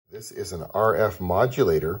This is an RF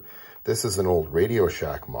modulator. This is an old Radio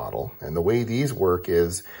Shack model. And the way these work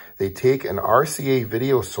is they take an RCA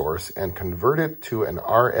video source and convert it to an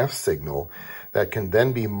RF signal that can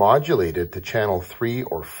then be modulated to channel 3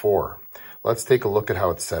 or 4. Let's take a look at how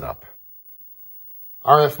it's set up.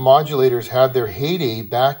 RF modulators had their heyday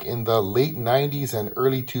back in the late 90s and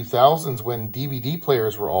early 2000s when DVD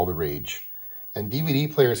players were all the rage. And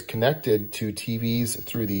DVD players connected to TVs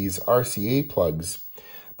through these RCA plugs.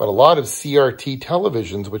 But a lot of CRT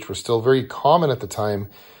televisions, which were still very common at the time,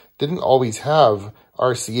 didn't always have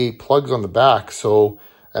RCA plugs on the back. So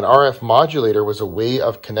an RF modulator was a way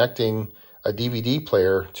of connecting a DVD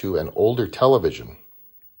player to an older television.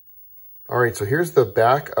 All right, so here's the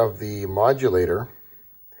back of the modulator.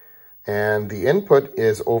 And the input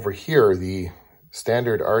is over here, the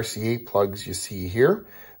standard RCA plugs you see here.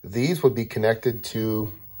 These would be connected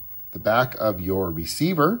to the back of your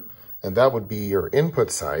receiver, and that would be your input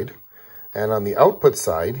side. And on the output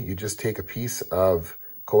side, you just take a piece of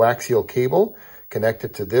coaxial cable, connect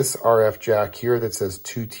it to this RF jack here that says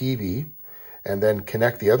 2TV, and then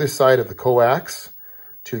connect the other side of the coax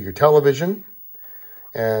to your television,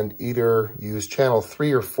 and either use channel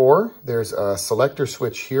 3 or 4. There's a selector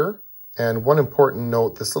switch here. And one important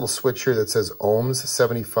note, this little switch here that says ohms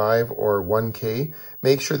 75 or 1K,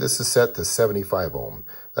 make sure this is set to 75 ohm.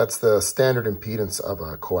 That's the standard impedance of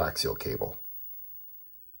a coaxial cable.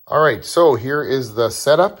 All right, so here is the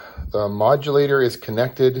setup. The modulator is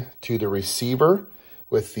connected to the receiver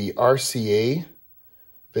with the RCA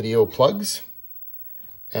video plugs.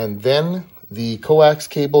 And then the coax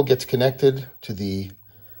cable gets connected to the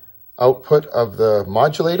output of the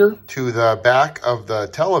modulator to the back of the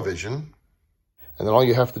television. And then all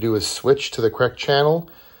you have to do is switch to the correct channel.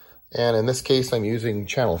 And in this case, I'm using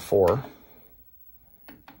channel 4.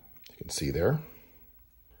 You can see there.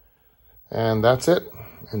 And that's it.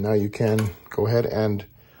 And now you can go ahead and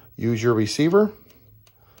use your receiver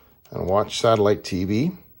and watch satellite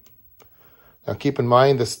TV. Now keep in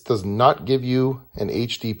mind, this does not give you an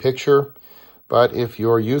HD picture. But if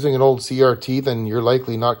you're using an old CRT, then you're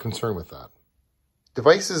likely not concerned with that.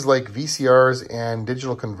 Devices like VCRs and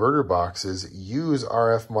digital converter boxes use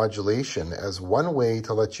RF modulation as one way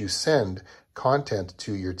to let you send content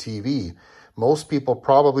to your TV. Most people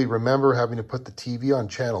probably remember having to put the TV on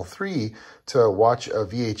channel 3 to watch a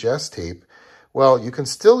VHS tape. Well, you can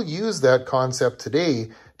still use that concept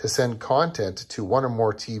today to send content to one or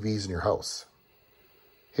more TVs in your house.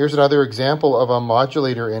 Here's another example of a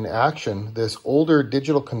modulator in action. This older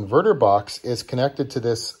digital converter box is connected to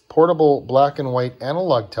this portable black and white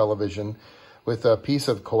analog television with a piece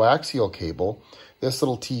of coaxial cable. This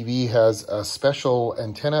little TV has a special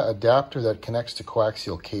antenna adapter that connects to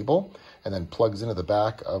coaxial cable and then plugs into the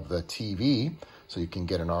back of the TV so you can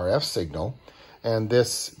get an RF signal. And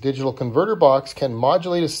this digital converter box can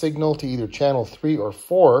modulate a signal to either channel 3 or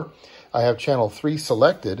 4. I have channel 3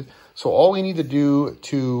 selected. So all we need to do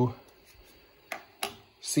to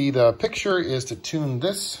see the picture is to tune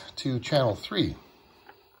this to channel 3.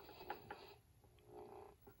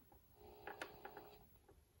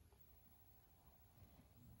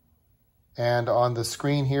 And on the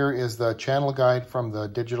screen here is the channel guide from the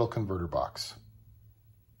digital converter box.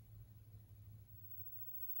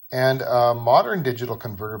 And a modern digital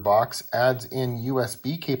converter box adds in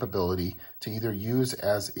USB capability to either use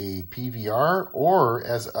as a PVR or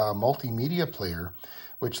as a multimedia player,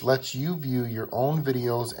 which lets you view your own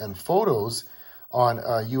videos and photos on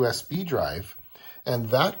a USB drive. And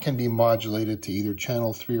that can be modulated to either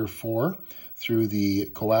channel 3 or 4 through the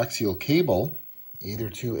coaxial cable, either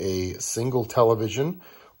to a single television,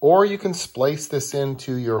 or you can splice this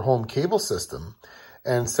into your home cable system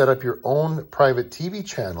and set up your own private TV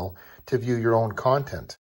channel to view your own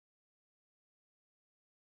content.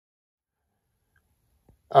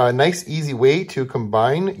 A nice, easy way to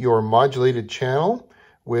combine your modulated channel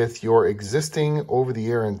with your existing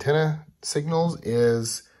over-the-air antenna signals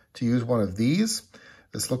is to use one of these.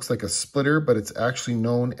 This looks like a splitter, but it's actually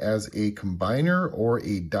known as a combiner or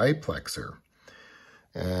a diplexer.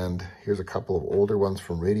 And here's a couple of older ones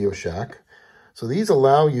from Radio Shack. So these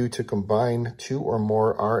allow you to combine 2 or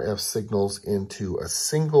more RF signals into a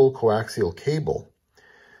single coaxial cable.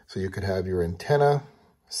 So you could have your antenna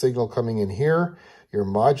signal coming in here, your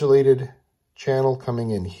modulated channel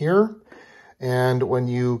coming in here. And when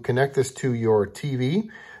you connect this to your TV,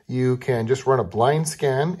 you can just run a blind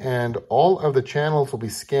scan and all of the channels will be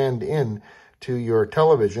scanned in to your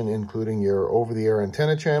television, including your over-the-air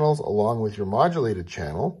antenna channels along with your modulated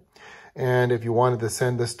channel. And if you wanted to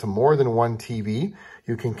send this to more than one TV,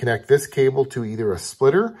 you can connect this cable to either a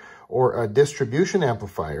splitter or a distribution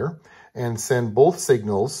amplifier. and send both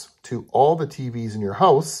signals to all the TVs in your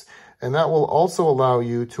house. And that will also allow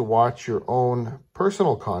you to watch your own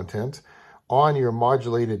personal content on your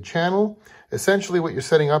modulated channel. Essentially, what you're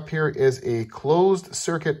setting up here is a closed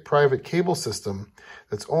circuit private cable system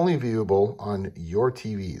that's only viewable on your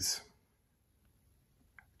TVs.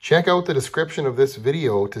 Check out the description of this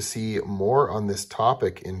video to see more on this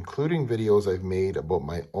topic, including videos I've made about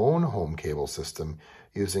my own home cable system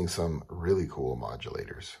using some really cool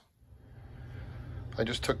modulators. I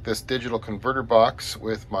just took this digital converter box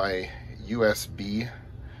with my USB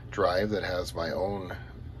drive that has my own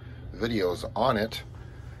videos on it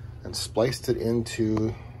and spliced it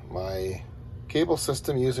into my cable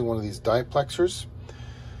system using one of these diplexers.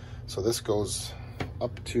 So this goes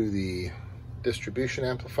up to the distribution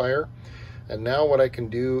amplifier, and now what I can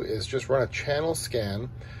do is just run a channel scan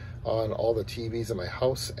on all the TVs in my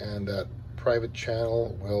house, and that private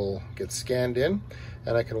channel will get scanned in,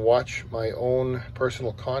 and I can watch my own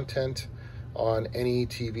personal content on any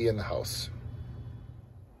TV in the house.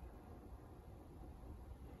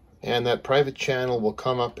 And that private channel will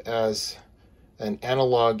come up as an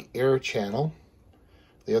analog air channel.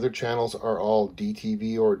 The other channels are all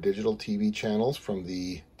DTV or digital TV channels from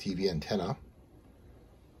the TV antenna.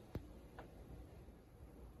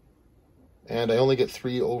 And I only get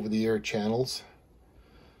 3 over-the-air channels.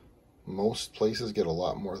 Most places get a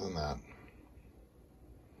lot more than that.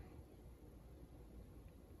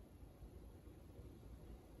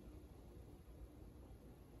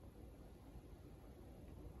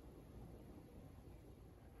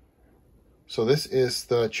 So this is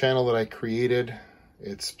the channel that I created.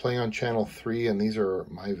 It's playing on channel 3, and these are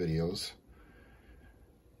my videos.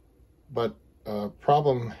 But a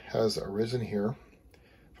problem has arisen here.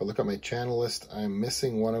 If I look at my channel list, I'm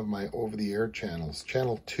missing one of my over-the-air channels,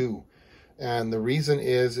 channel 2. And the reason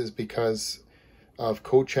is because of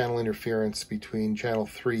co-channel interference between channel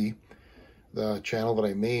 3, the channel that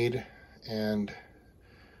I made, and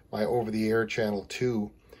my over-the-air channel 2.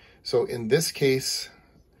 So in this case,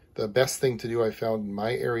 the best thing to do I found in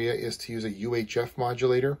my area is to use a UHF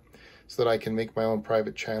modulator so that I can make my own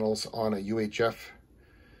private channels on a UHF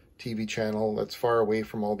TV channel that's far away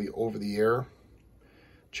from all the over-the-air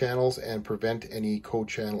channels and prevent any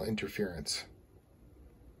co-channel interference.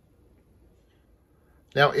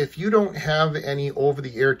 Now, if you don't have any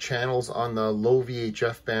over-the-air channels on the low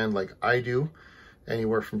VHF band like I do,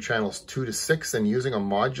 anywhere from channels 2 to 6, then using a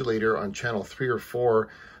modulator on channel 3 or 4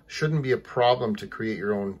 shouldn't be a problem to create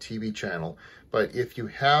your own TV channel. But if you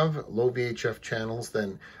have low VHF channels,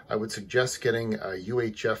 then I would suggest getting a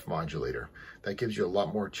UHF modulator. That gives you a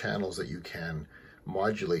lot more channels that you can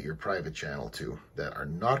modulate your private channel to that are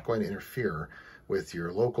not going to interfere with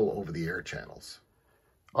your local over-the-air channels.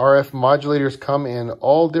 RF modulators come in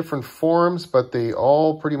all different forms, but they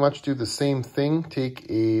all pretty much do the same thing. Take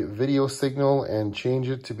a video signal and change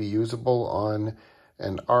it to be usable on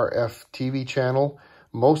an RF TV channel.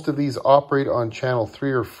 Most of these operate on channel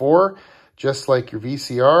 3 or 4, just like your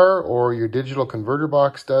VCR or your digital converter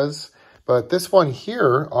box does. But this one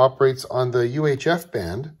here operates on the UHF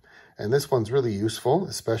band, and this one's really useful,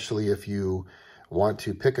 especially if you want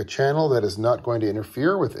to pick a channel that is not going to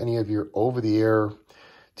interfere with any of your over-the-air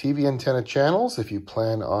TV antenna channels if you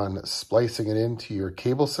plan on splicing it into your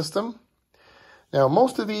cable system. Now,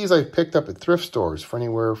 most of these I've picked up at thrift stores for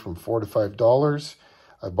anywhere from $4 to $5.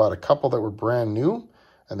 I bought a couple that were brand new,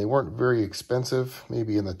 and they weren't very expensive,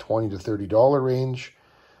 maybe in the $20 to $30 range.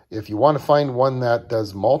 If you want to find one that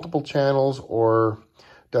does multiple channels or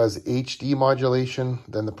does HD modulation,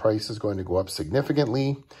 then the price is going to go up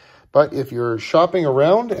significantly. But if you're shopping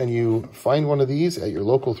around and you find one of these at your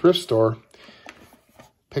local thrift store,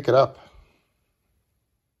 pick it up.